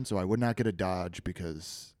person, so I would not get a Dodge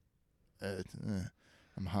because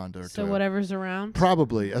I'm Honda or So Toyota. whatever's around?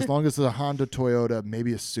 Probably, as long as it's a Honda, Toyota,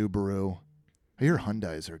 maybe a Subaru. I hear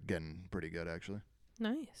Hyundais are getting pretty good, actually.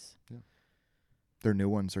 Nice. Their new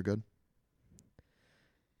ones are good.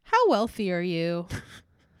 How wealthy are you?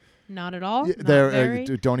 Not at all? Yeah, Not they're, very?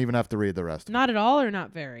 don't even have to read the rest. Not at all or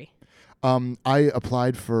not very? I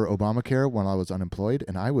applied for Obamacare when I was unemployed,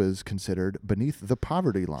 and I was considered beneath the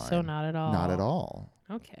poverty line. So not at all. Not at all.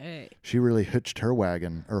 Okay. She really hitched her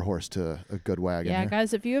horse to a good wagon. Yeah, here.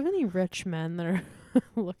 guys, if you have any rich men that are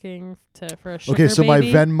looking for a sugar Okay, so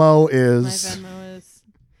baby, my Venmo my is. Venmo is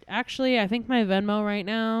actually, I think my Venmo right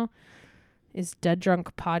now is Dead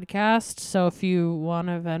Drunk Podcast. So if you want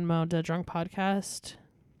to Venmo Dead Drunk Podcast,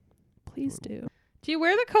 please do. Do you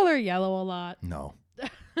wear the color yellow a lot? No.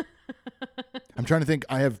 I'm trying to think.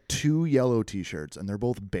 I have 2 yellow T-shirts, and they're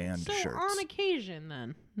both band So shirts. on occasion,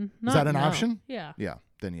 then. Is that an option? Yeah. Yeah.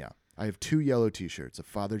 Then yeah, I have 2 yellow T-shirts. A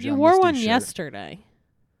Father John. You wore Misty one shirt. yesterday.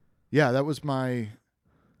 Yeah, that was the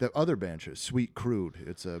other band shirt, Sweet Crude.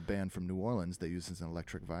 It's a band from New Orleans. They use as an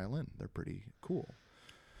electric violin. They're pretty cool.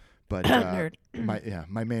 But Nerd.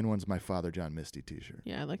 my main one's my Father John Misty T-shirt.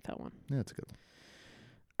 Yeah, I like that one. Yeah, it's a good one.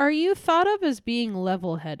 Are you thought of as being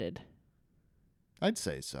level-headed? I'd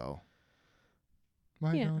say so.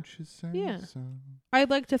 Why Yeah. don't you say Yeah. so? I'd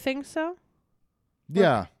like to think so.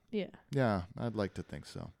 Yeah, Yeah. yeah, I'd like to think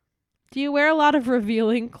so. Do you wear a lot of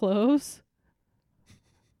revealing clothes?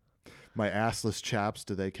 My assless chaps,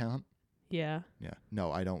 do they count? Yeah. Yeah.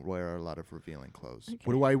 No, I don't wear a lot of revealing clothes. Okay.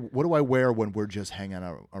 What do I wear when we're just hanging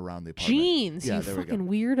out around the apartment? Jeans, Yeah, you there we go. fucking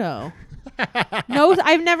weirdo. No,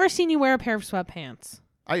 I've never seen you wear a pair of sweatpants.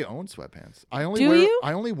 I own sweatpants. I only Do wear you?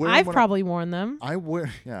 I only wear I've them when probably worn them. I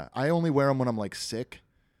only wear them when I'm like sick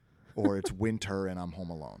or it's winter and I'm home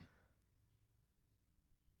alone.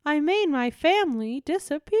 I made my family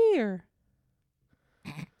disappear.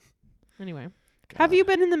 Anyway, have God. you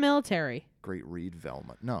been in the military? Great Reed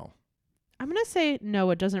Velma. No. I'm going to say no,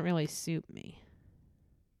 it doesn't really suit me.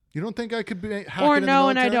 You don't think I could be hack Or it in the no,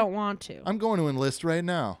 and I military? don't want to. I'm going to enlist right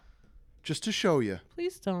now. Just to show you.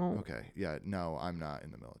 Please don't. Okay. Yeah, no, I'm not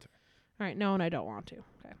in the military. All right, no, and I don't want to.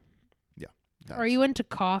 Okay. Are That's- you into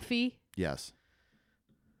coffee? Yes.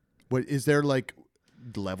 What is there like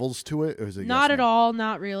levels to it or is it Not yes, at no? all,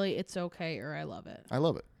 not really. It's okay or I love it. I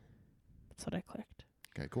love it. That's what I clicked.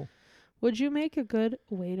 Okay, cool. Would you make a good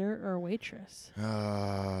waiter or waitress?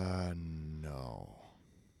 No.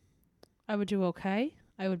 I would do okay.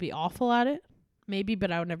 I would be awful at it. Maybe,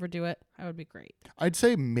 but I would never do it. I would be great. I'd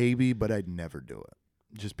say maybe, but I'd never do it.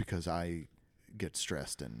 Just because I get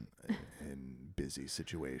stressed in busy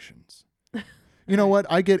situations. You know what?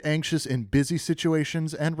 I get anxious in busy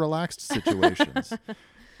situations and relaxed situations.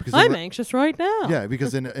 Because I'm anxious right now. Yeah,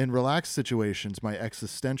 because in relaxed situations, my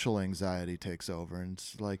existential anxiety takes over, and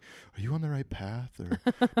it's like, are you on the right path? Or,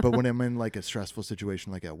 but when I'm in like a stressful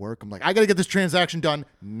situation, like at work, I'm like, I got to get this transaction done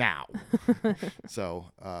now. So,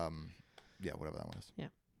 yeah, whatever that one is.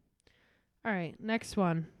 All right, next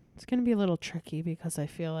one. It's going to be a little tricky because I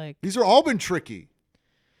feel like... These are all been tricky.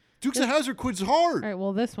 Dukes of Hazzard quid's hard. All right,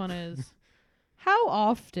 well, this one is... How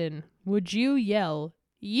often would you yell,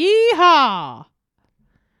 yeehaw?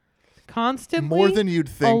 Constantly? More than you'd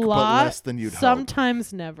think, a but lot, less than you'd hope.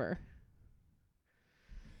 sometimes never.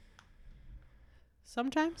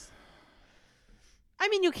 Sometimes? I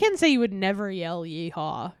mean, you can say you would never yell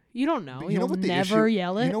yeehaw. You don't know. But you know You'll what the never issue,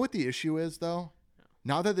 yell it. You know what the issue is, though?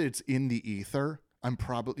 Now that it's in the ether,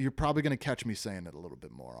 you're probably going to catch me saying it a little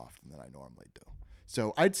bit more often than I normally do.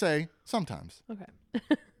 So I'd say sometimes. Okay.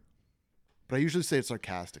 But I usually say it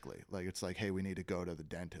sarcastically. Like, it's like, hey, we need to go to the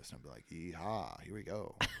dentist. And I'll be like, yeehaw, here we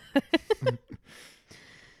go.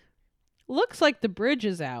 Looks like the bridge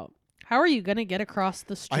is out. How are you going to get across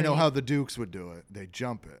the street? I know how the Dukes would do it. They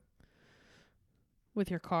jump it. With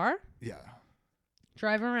your car? Yeah.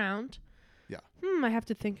 Drive around? Yeah. I have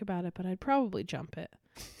to think about it, but I'd probably jump it.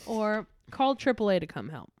 Or call AAA to come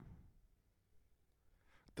help.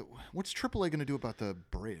 What's AAA going to do about the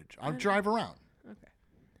bridge? I'll drive around. Okay.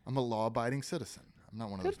 I'm a law-abiding citizen. I'm not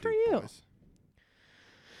one of Good those for Duke you. boys.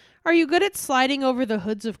 Are you good at sliding over the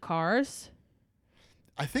hoods of cars?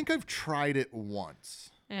 I think I've tried it once.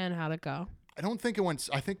 And how'd it go? I don't think it went.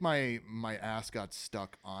 I think my ass got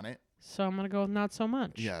stuck on it. So I'm going to go with not so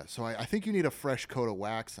much. Yeah, so I think you need a fresh coat of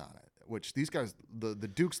wax on it, which these guys, the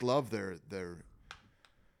Dukes love their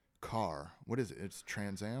car. What is it? It's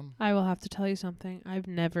Trans Am? I will have to tell you something. I've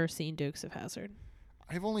never seen Dukes of Hazzard.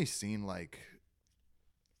 I've only seen like...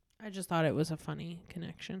 I just thought it was a funny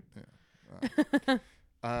connection.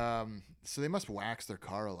 So they must wax their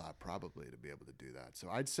car a lot probably to be able to do that. So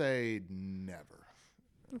I'd say never.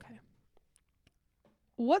 Okay.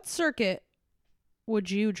 What circuit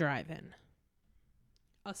would you drive in?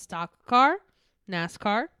 A stock car?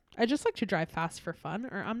 NASCAR? I just like to drive fast for fun,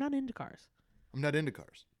 or I'm not into cars. I'm not into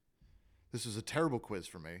cars. This is a terrible quiz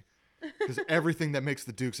for me because everything that makes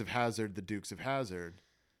the Dukes of Hazzard the Dukes of Hazzard.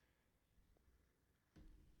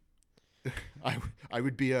 I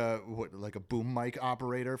would be like a boom mic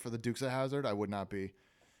operator for the Dukes of Hazzard. I would not be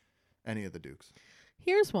any of the Dukes.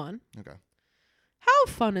 Here's one. Okay. How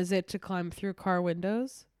fun is it to climb through car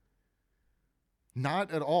windows?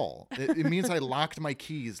 Not at all. It means I locked my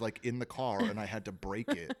keys like in the car and I had to break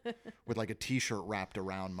it with like a t-shirt wrapped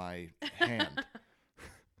around my hand. All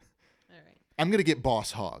right. I'm going to get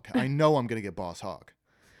Boss Hog. I know I'm going to get Boss Hog.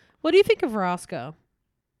 What do you think of Roscoe?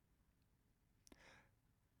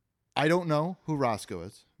 I don't know who Roscoe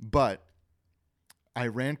is, but I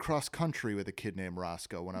ran cross country with a kid named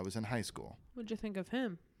Roscoe when I was in high school. What'd you think of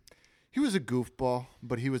him? He was a goofball,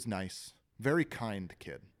 but he was nice. Very kind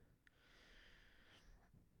kid.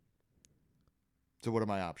 So what are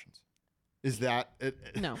my options? Is that it?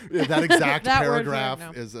 No. That exact That paragraph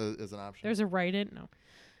word, no. is an option? There's a write-in. No.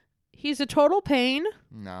 He's a total pain.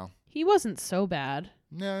 No. He wasn't so bad.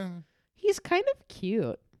 No. He's kind of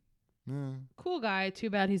cute. No. Cool guy. Too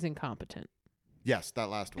bad he's incompetent. Yes, that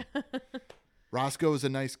last one. Roscoe was a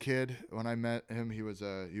nice kid. When I met him, he was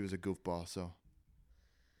a goofball. So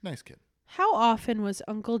nice kid. How often was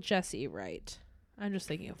Uncle Jesse right? I'm just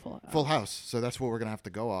thinking of Full House. Full House. So that's what we're gonna have to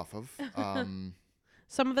go off of.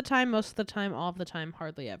 Some of the time, most of the time, all of the time,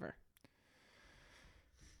 hardly ever.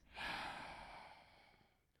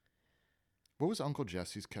 What was Uncle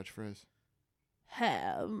Jesse's catchphrase?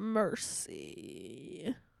 Have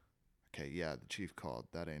mercy. Okay, yeah, the chief called.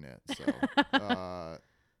 That ain't it. So,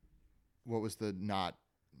 what was the none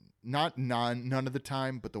of the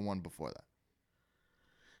time, but the one before that?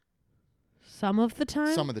 Some of the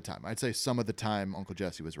time? Some of the time. I'd say some of the time Uncle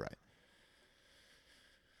Jesse was right.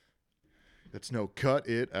 That's no cut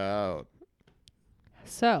it out.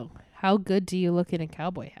 So, how good do you look in a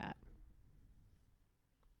cowboy hat?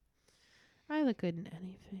 I look good in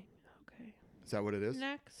anything. Okay. Is that what it is?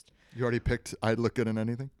 Next. You already picked I'd look good in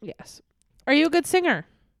anything? Yes. Are you a good singer?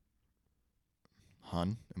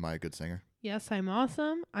 Hun, am I a good singer? Yes, I'm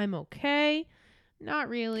awesome. I'm okay. Not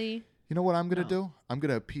really. You know what I'm going to No. do? I'm going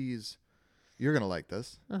to appease. You're going to like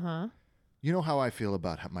this. Uh-huh. You know how I feel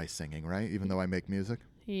about my singing, right? Even though I make music?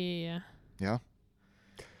 Yeah. Yeah?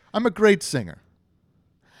 I'm a great singer.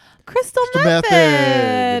 Crystal Method.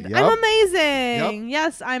 Method. Yup. I'm amazing.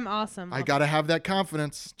 Yes, I'm awesome. I got to have that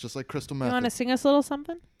confidence, just like Crystal You Method. want to sing us a little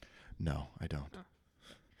something? No, I don't.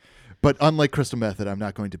 But unlike Crystal Method, I'm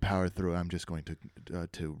not going to power through. I'm just going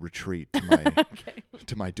to retreat to my Okay.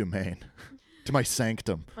 to my domain, to my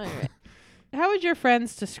sanctum. All right. How would your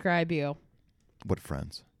friends describe you? What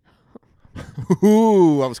friends?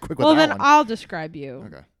 Ooh, I was quick with Well, that then one. I'll describe you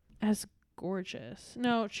Okay. as gorgeous.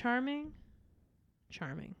 No, charming.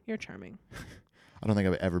 Charming. You're charming. I don't think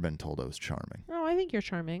I've ever been told I was charming. Oh, I think you're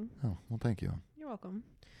charming. Oh, well, thank you. You're welcome.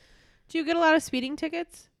 Do you get a lot of speeding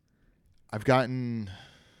tickets? I've gotten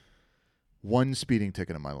one speeding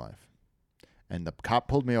ticket in my life. And the cop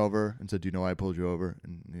pulled me over and said, "Do you know why I pulled you over?"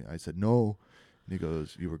 And I said, "No." And he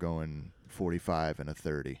goes, "You were going 45 and a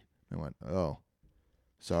 30. I went, "Oh,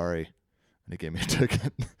 sorry." And he gave me a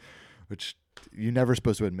ticket, which you're never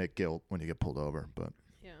supposed to admit guilt when you get pulled over. But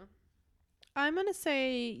Yeah. I'm going to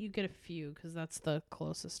say you get a few because that's the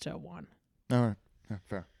closest to one. all right. Yeah,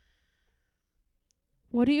 fair.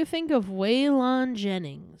 What do you think of Waylon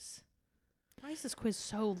Jennings? Why is this quiz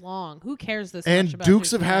so long? Who cares this much And about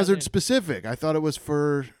Dukes of Hazzard specific. I thought it was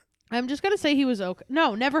for... I'm just going to say he was okay.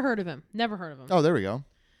 No, never heard of him. Never heard of him. Oh, there we go.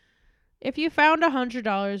 If you found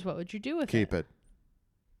 $100, what would you do with it? Keep it.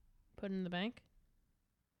 Put it in the bank?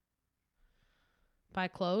 Buy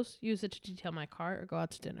clothes? Use it to detail my car? Or go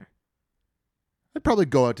out to dinner? I'd probably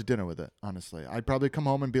go out to dinner with it, honestly. I'd probably come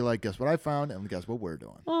home and be like, guess what I found and guess what we're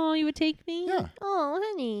doing. Oh, you would take me? Yeah. Oh,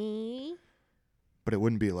 honey. But it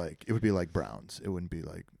wouldn't be like, it would be like Browns. It wouldn't be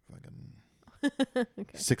like fucking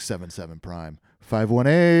Okay. 677 prime.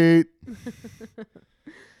 518. All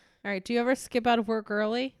right. Do you ever skip out of work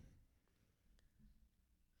early?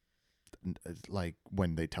 Like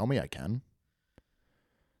when they tell me I can.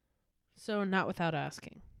 So not without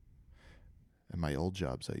asking. In my old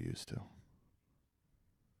jobs, I used to.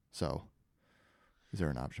 So, is there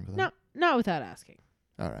an option for that? No, not without asking.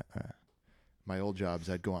 All right. My old jobs,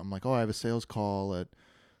 I'd go on. I'm like, oh, I have a sales call at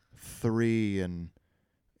 3:30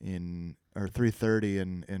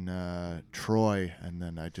 in Troy, and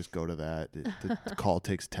then I just go to that. The call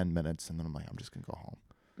takes 10 minutes, and then I'm like, I'm just gonna go home.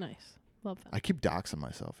 Nice. Love that. I keep doxing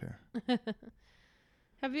myself here.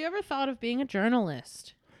 Have you ever thought of being a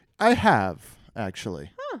journalist? I have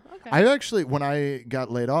actually. Oh, okay. I actually, when I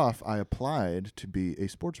got laid off, I applied to be a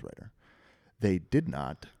sports writer. They did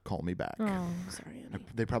not call me back. Oh, sorry, Annie.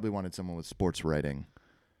 They probably wanted someone with sports writing.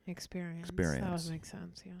 Experience. Experience. That would make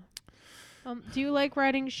sense, yeah. Do you like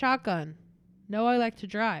riding shotgun? No, I like to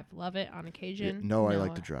drive. Love it on occasion. No, I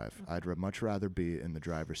like to drive. I'd much rather be in the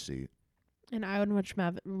driver's seat. And I would much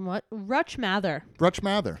Rutch Mather. Rutch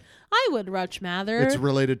Mather. I would Rutch Mather. It's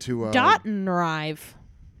related to Dotton Rive.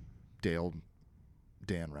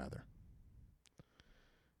 Dan rather.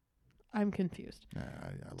 I'm confused.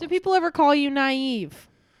 I Do people ever call you naive?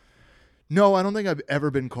 No, I don't think I've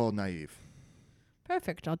ever been called naive.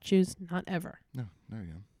 Perfect. I'll choose not ever. No, there you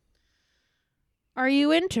go. Are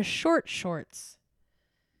you into short shorts?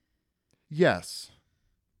 Yes.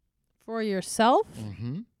 For yourself?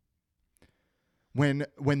 Mm-hmm. When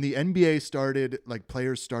the NBA started, like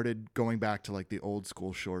players started going back to like the old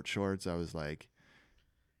school short shorts, I was like,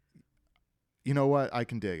 you know what? I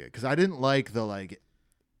can dig it. Because I didn't like the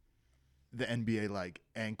NBA like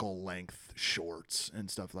ankle length shorts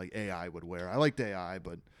and stuff like AI would wear. I liked AI,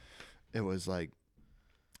 but it was like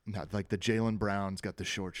not like the Jaylen Brown's got the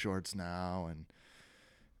short shorts now, and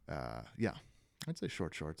yeah, I'd say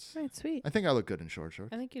short shorts. Right, sweet. I think I look good in short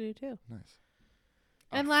shorts. I think you do too. Nice.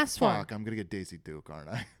 And last one. Fuck, I'm gonna get Daisy Duke, aren't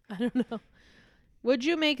I? I don't know. Would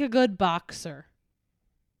you make a good boxer?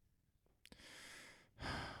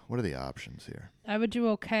 What are the options here? I would do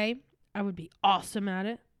okay. I would be awesome at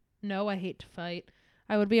it. No, I hate to fight.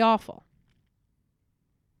 I would be awful.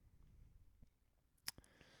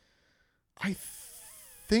 I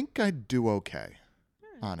think I'd do okay.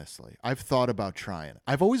 Honestly, I've thought about trying.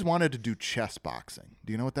 I've always wanted to do chess boxing.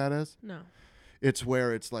 Do you know what that is? No. It's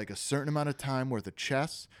where it's like a certain amount of time worth of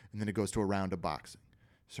chess, and then it goes to a round of boxing.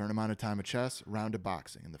 Certain amount of time of chess, round of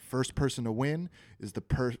boxing. And the first person to win is the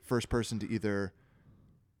first person to either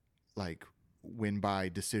like win by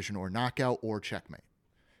decision or knockout or checkmate.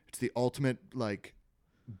 It's the ultimate like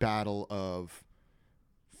battle of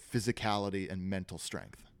physicality and mental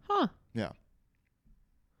strength. Huh. Yeah.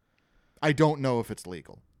 I don't know if it's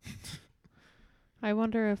legal. I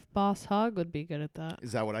wonder if Boss Hog would be good at that.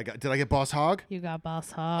 Is that what I got? Did I get Boss Hog? You got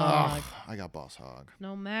Boss Hog. Ugh, I got Boss Hog.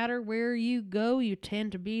 No matter where you go, you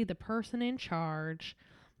tend to be the person in charge.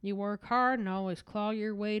 You work hard and always claw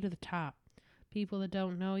your way to the top. People that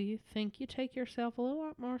don't know you think you take yourself a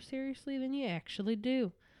lot more seriously than you actually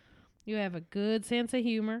do. You have a good sense of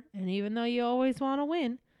humor, and even though you always want to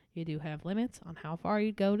win, you do have limits on how far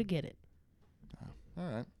you'd go to get it. Oh, all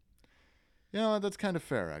right. You know, that's kind of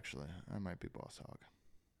fair, actually. I might be Boss Hog.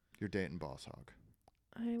 You're dating Boss Hog.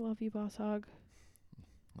 I love you, Boss Hog.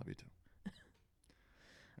 Love you too.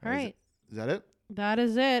 All right. Is that it? That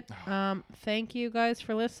is it. Thank you guys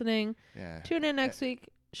for listening. Yeah. Tune in next week.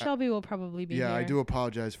 Shelby will probably be here. Yeah, I do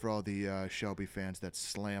apologize for all the Shelby fans that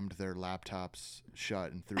slammed their laptops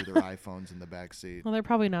shut and threw their iPhones in the back seat. Well, they're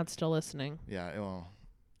probably not still listening. Yeah, well,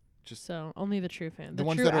 just So only the true fans. The The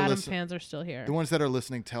ones true that are Adam listen- fans are still here. the ones that are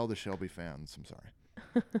listening, tell the Shelby fans. I'm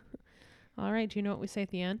sorry. All right. Do you know what we say at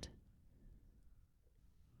the end?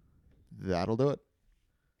 That'll do it.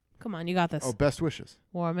 Come on, you got this. Oh, best wishes.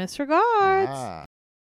 Warmest regards. Ah.